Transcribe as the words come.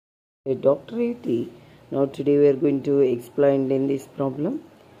Dr. Yuti. Now today we are going to explain in this problem.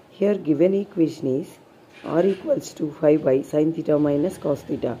 Here given equation is r equals to 5 by sin theta minus cos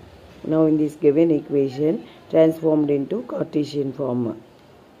theta. Now in this given equation transformed into Cartesian form.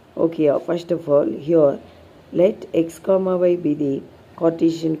 Okay, first of all here let x comma y be the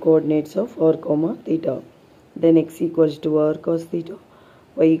Cartesian coordinates of r comma theta. Then x equals to r cos theta,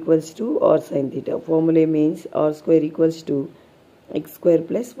 y equals to r sin theta. Formula means r square equals to x square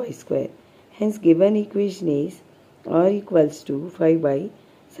plus y square. Hence given equation is r equals to 5 by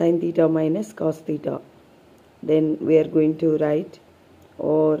sin theta minus cos theta. Then we are going to write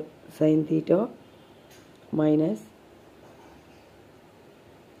or sin theta minus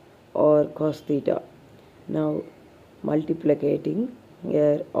or cos theta. Now multiplicating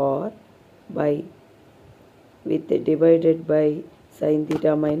here r by with divided by sin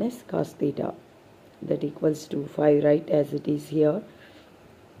theta minus cos theta, that equals to 5, right, as it is here.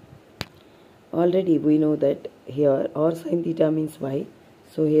 Already we know that here r sin theta means y,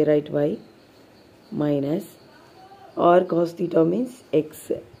 so here write y minus r cos theta means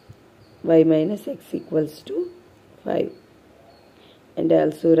x, y minus x equals to 5, and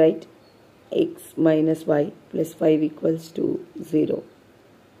also write x minus y plus 5 equals to 0.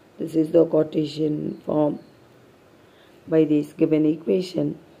 This is the Cartesian form. By this given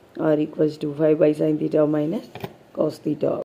equation r equals to 5 by sin theta minus cos theta.